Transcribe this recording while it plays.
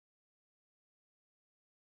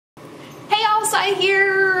Hi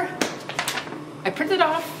here! I printed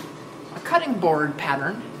off a cutting board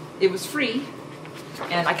pattern. It was free,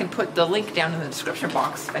 and I can put the link down in the description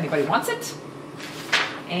box if anybody wants it.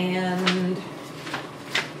 And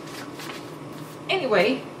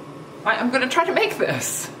anyway, I'm gonna try to make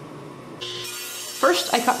this.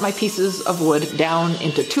 First, I cut my pieces of wood down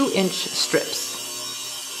into 2-inch strips.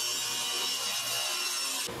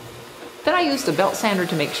 Then I used a belt sander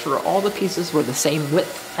to make sure all the pieces were the same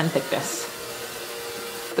width and thickness.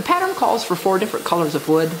 The pattern calls for 4 different colors of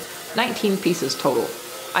wood, 19 pieces total.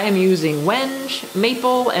 I am using wenge,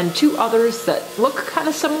 maple, and 2 others that look kind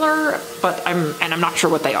of similar, but I'm not sure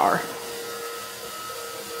what they are.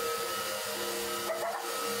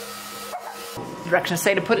 Directions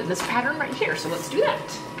say to put it in this pattern right here, so let's do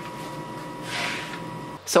that.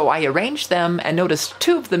 So I arranged them and noticed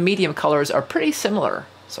 2 of the medium colors are pretty similar.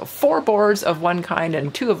 So 4 boards of one kind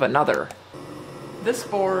and 2 of another. This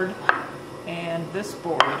board and this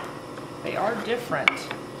board, they are different.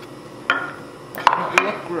 They don't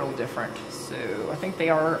look real different. So I think they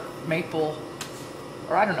are maple,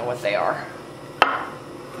 or I don't know what they are.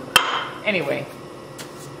 Anyway,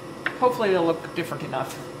 hopefully they'll look different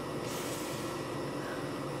enough.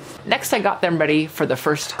 Next, I got them ready for the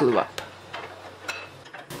first glue up.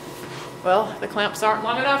 Well, the clamps aren't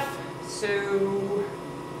long enough, so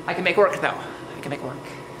I can make work though. I can make work.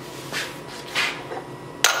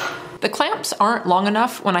 The clamps aren't long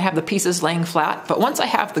enough when I have the pieces laying flat, but once I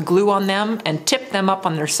have the glue on them and tip them up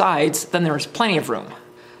on their sides, then there's plenty of room.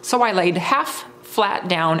 So I laid half flat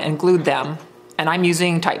down and glued them, and I'm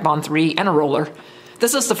using Titebond 3 and a roller.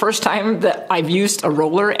 This is the first time that I've used a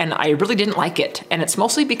roller, and I really didn't like it. And it's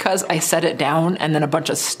mostly because I set it down and then a bunch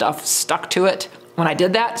of stuff stuck to it when I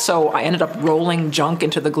did that, so I ended up rolling junk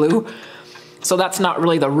into the glue. So that's not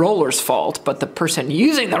really the roller's fault, but the person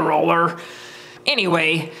using the roller.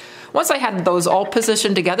 Anyway, once I had those all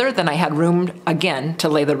positioned together, then I had room again to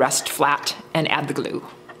lay the rest flat and add the glue.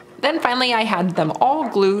 Then finally I had them all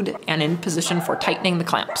glued and in position for tightening the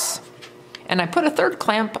clamps. And I put a 3rd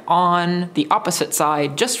clamp on the opposite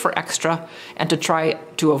side just for extra and to try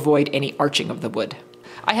to avoid any arching of the wood.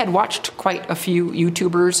 I had watched quite a few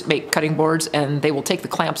YouTubers make cutting boards, and they will take the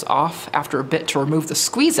clamps off after a bit to remove the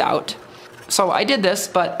squeeze out. So I did this,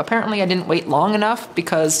 but apparently I didn't wait long enough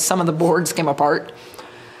because some of the boards came apart.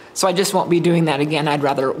 So I just won't be doing that again. I'd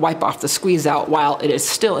rather wipe off the squeeze out while it is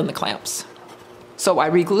still in the clamps. So I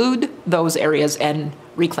re-glued those areas and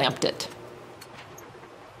reclamped it.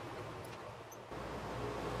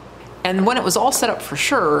 And when it was all set up for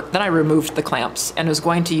sure, then I removed the clamps and was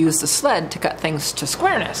going to use the sled to cut things to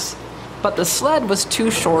squareness. But the sled was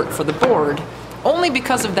too short for the board, only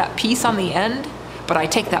because of that piece on the end, but I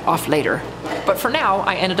take that off later. But for now,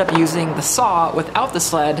 I ended up using the saw without the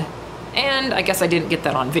sled, and I guess I didn't get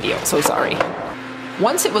that on video, so sorry.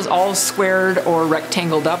 Once it was all squared or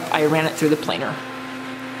rectangled up, I ran it through the planer.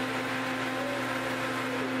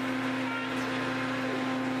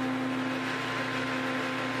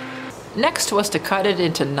 Next was to cut it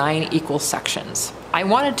into 9 equal sections. I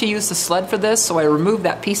wanted to use the sled for this, so I removed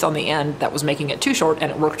that piece on the end that was making it too short,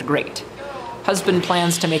 and it worked great. Husband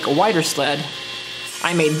plans to make a wider sled.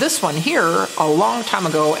 I made this one here a long time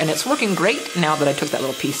ago, and it's working great now that I took that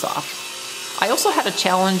little piece off. I also had a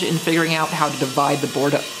challenge in figuring out how to divide the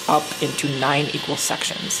board up into 9 equal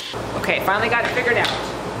sections. Okay, finally got it figured out.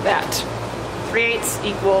 That 3/8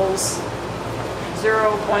 equals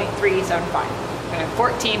 0.375. And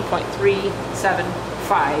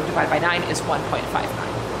 14.375 divided by 9 is 1.59.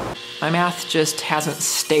 My math just hasn't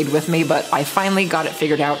stayed with me, but I finally got it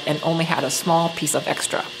figured out and only had a small piece of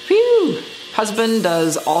extra. Phew! Husband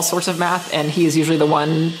does all sorts of math, and he is usually the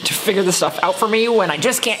one to figure the stuff out for me when I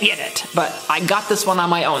just can't get it. But I got this one on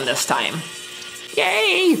my own this time.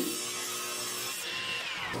 Yay!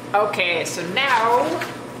 Okay, so now,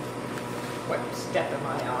 what step am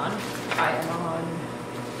I on? I am on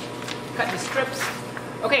cutting strips.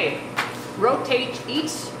 Okay, rotate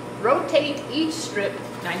each strip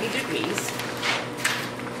 90 degrees.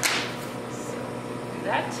 So do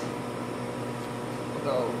that. We'll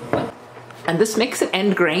go. And this makes an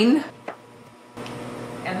end grain.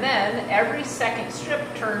 And then every second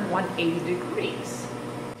strip turn 180 degrees.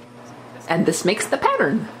 And this makes the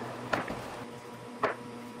pattern.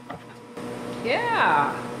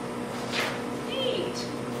 Yeah. Neat.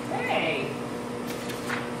 Okay.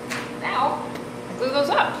 Now, I glue those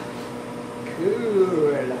up.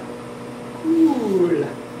 Cool. Cool.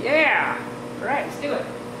 Yeah. All right, let's do it.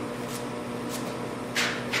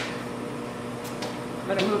 I'm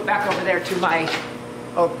gonna move back over there to my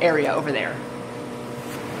area over there.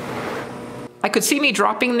 I could see me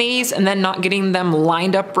dropping these and then not getting them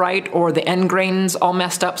lined up right or the end grains all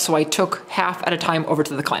messed up, so I took half at a time over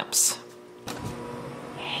to the clamps.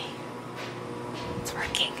 Hey, it's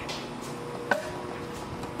working.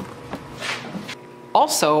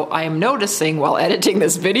 Also, I am noticing while editing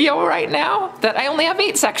this video right now that I only have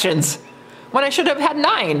 8 sections when I should have had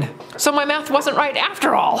 9. So my math wasn't right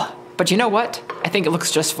after all. But you know what? I think it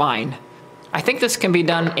looks just fine. I think this can be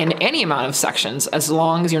done in any amount of sections as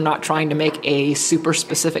long as you're not trying to make a super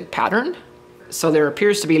specific pattern. So there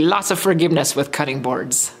appears to be lots of forgiveness with cutting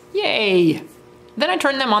boards. Yay! Then I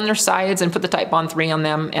turned them on their sides and put the Titebond 3 on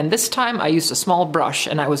them, and this time I used a small brush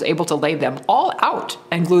and I was able to lay them all out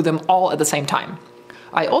and glue them all at the same time.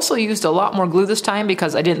 I also used a lot more glue this time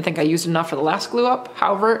because I didn't think I used enough for the last glue up.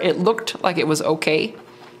 However, it looked like it was okay,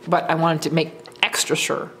 but I wanted to make extra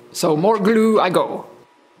sure. So more glue I go.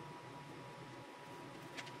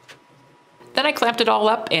 Then I clamped it all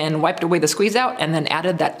up and wiped away the squeeze out and then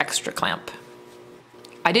added that extra clamp.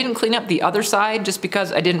 I didn't clean up the other side just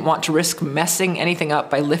because I didn't want to risk messing anything up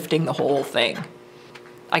by lifting the whole thing.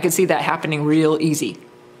 I could see that happening real easy.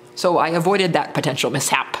 So I avoided that potential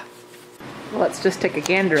mishap. Well, let's just take a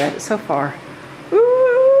gander at it so far.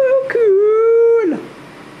 Ooh, cool!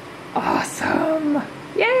 Awesome!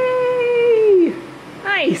 Yay!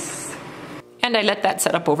 Nice! And I let that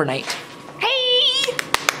set up overnight. Hey!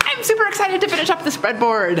 I'm super excited to finish up this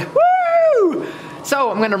breadboard. Woo!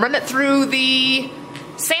 So I'm gonna run it through the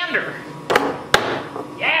sander.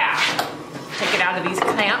 Yeah! Take it out of these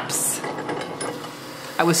clamps.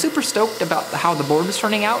 I was super stoked about how the board was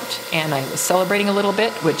turning out, and I was celebrating a little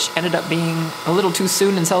bit, which ended up being a little too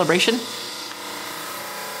soon in celebration.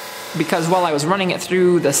 Because while I was running it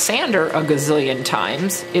through the sander a gazillion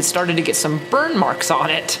times, it started to get some burn marks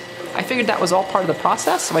on it. I figured that was all part of the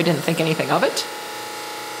process, so I didn't think anything of it.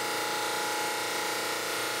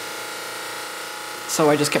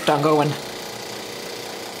 So I just kept on going.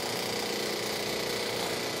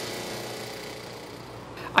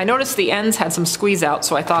 I noticed the ends had some squeeze out,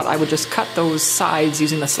 so I thought I would just cut those sides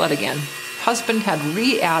using the sled again. Husband had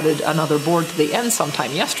re-added another board to the end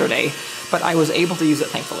sometime yesterday, but I was able to use it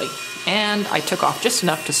thankfully. And I took off just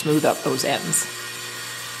enough to smooth up those ends.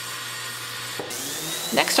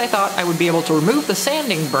 Next I thought I would be able to remove the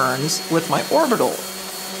sanding burns with my orbital,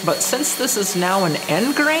 but since this is now an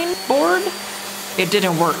end grain board, it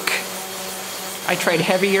didn't work. I tried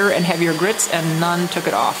heavier and heavier grits and none took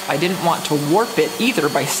it off. I didn't want to warp it either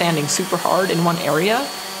by sanding super hard in one area,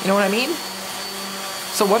 you know what I mean?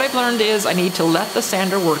 So what I've learned is I need to let the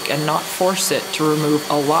sander work and not force it to remove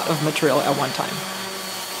a lot of material at one time.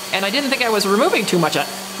 And I didn't think I was removing too much,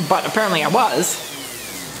 but apparently I was.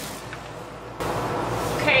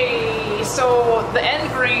 Okay, so the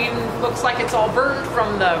end grain looks like it's all burned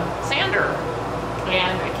from the sander,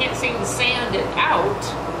 and I can't seem to sand it out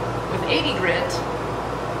with 80 grit.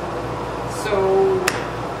 So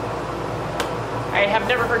I have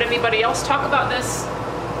never heard anybody else talk about this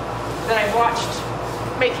that I've watched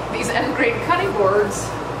make these end grain cutting boards.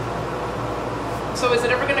 So is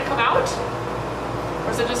it ever gonna come out?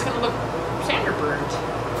 Or is it just gonna look sander burned?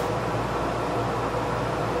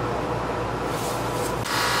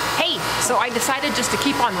 Hey, so I decided just to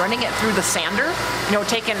keep on running it through the sander, you know,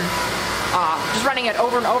 just running it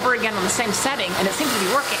over and over again on the same setting, and it seems to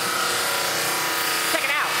be working. Check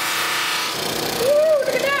it out. Woo,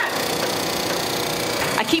 look at that.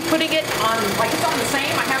 I keep putting it on, like it's on the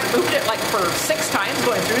same. I haven't moved it like for 6 times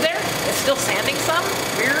going through there. It's still sanding some,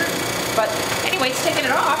 weird. But anyway, it's taking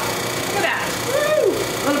it off. Look at that. Woo,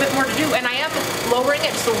 a little bit more to do. And I am lowering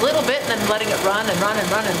it just a little bit and then letting it run and run and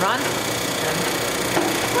run and run. And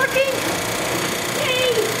working.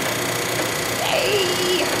 Yay. Yay.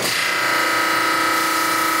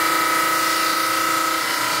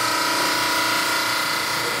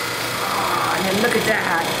 And look at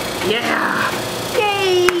that. Yeah.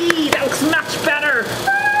 Yay! That looks much better.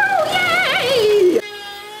 Oh, yay!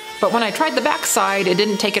 But when I tried the back side, it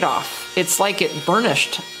didn't take it off. It's like it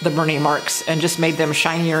burnished the burning marks and just made them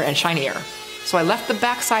shinier and shinier. So I left the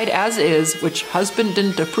back side as is, which husband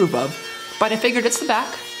didn't approve of, but I figured it's the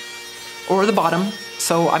back or the bottom,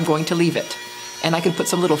 so I'm going to leave it. And I could put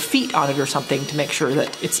some little feet on it or something to make sure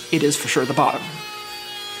that it is for sure the bottom.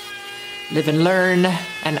 Live and learn,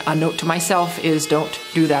 and a note to myself is don't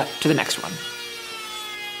do that to the next one.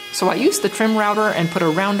 So I used the trim router and put a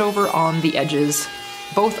round over on the edges,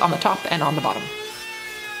 both on the top and on the bottom.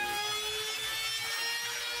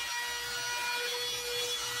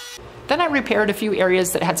 Then I repaired a few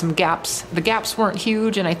areas that had some gaps. The gaps weren't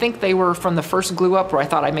huge, and I think they were from the first glue up where I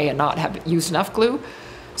thought I may not have used enough glue.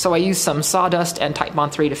 So I used some sawdust and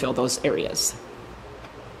Titebond 3 to fill those areas.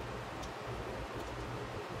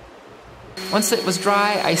 Once it was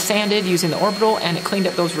dry, I sanded using the orbital and it cleaned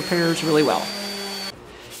up those repairs really well.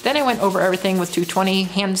 Then I went over everything with 220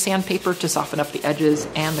 hand sandpaper to soften up the edges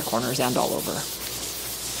and the corners and all over.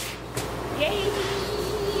 Yay!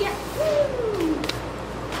 Woo!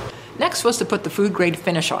 Next was to put the food grade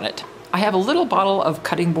finish on it. I have a little bottle of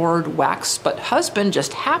cutting board wax, but husband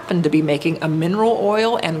just happened to be making a mineral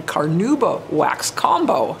oil and carnauba wax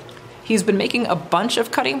combo. He's been making a bunch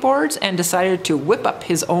of cutting boards and decided to whip up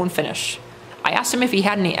his own finish. I asked him if he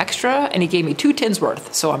had any extra and he gave me 2 tins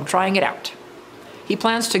worth, so I'm trying it out. He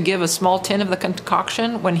plans to give a small tin of the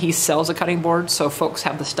concoction when he sells a cutting board so folks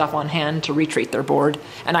have the stuff on hand to retreat their board,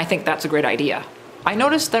 and I think that's a great idea. I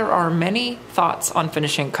noticed there are many thoughts on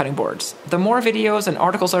finishing cutting boards. The more videos and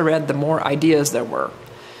articles I read, the more ideas there were.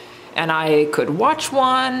 And I could watch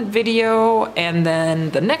one video and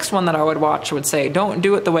then the next one that I would watch would say, don't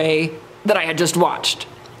do it the way that I had just watched.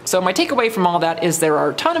 So my takeaway from all that is there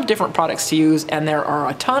are a ton of different products to use and there are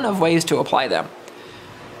a ton of ways to apply them.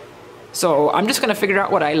 So I'm just gonna figure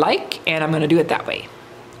out what I like and I'm gonna do it that way.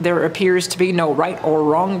 There appears to be no right or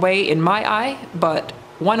wrong way in my eye, but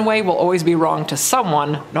one way will always be wrong to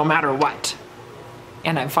someone, no matter what.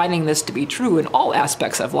 And I'm finding this to be true in all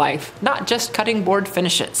aspects of life, not just cutting board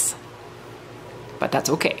finishes. But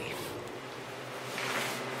that's okay.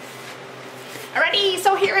 Alrighty,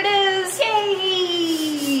 so here it is,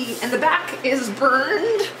 yay! And the back is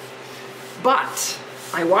burned, but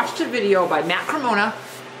I watched a video by Matt Cremona,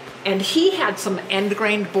 and he had some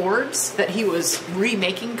end-grained boards that he was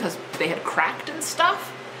remaking because they had cracked and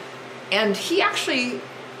stuff. And he actually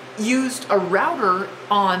used a router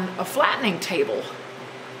on a flattening table.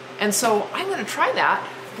 And so I'm gonna try that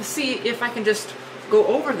to see if I can just go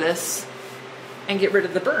over this and get rid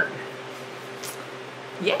of the burn.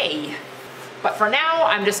 Yay! But for now,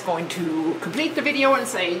 I'm just going to complete the video and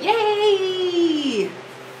say, yay!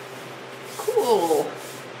 Cool.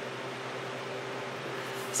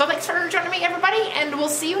 So thanks for joining me, everybody, and we'll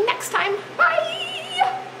see you next time.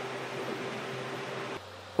 Bye!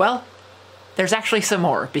 Well, there's actually some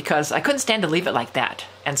more because I couldn't stand to leave it like that.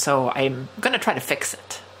 And so I'm gonna try to fix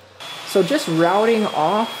it. So just routing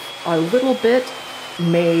off a little bit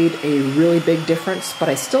made a really big difference, but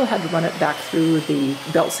I still had to run it back through the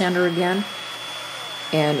belt sander again.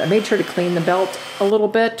 And I made sure to clean the belt a little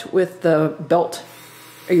bit with the belt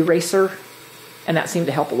eraser, and that seemed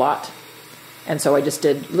to help a lot. And so I just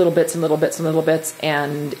did little bits and little bits and little bits,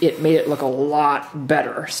 and it made it look a lot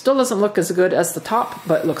better. Still doesn't look as good as the top,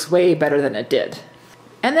 but looks way better than it did.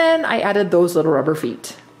 And then I added those little rubber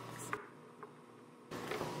feet.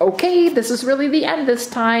 Okay, this is really the end this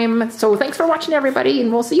time. So thanks for watching, everybody,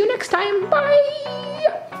 and we'll see you next time.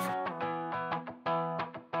 Bye!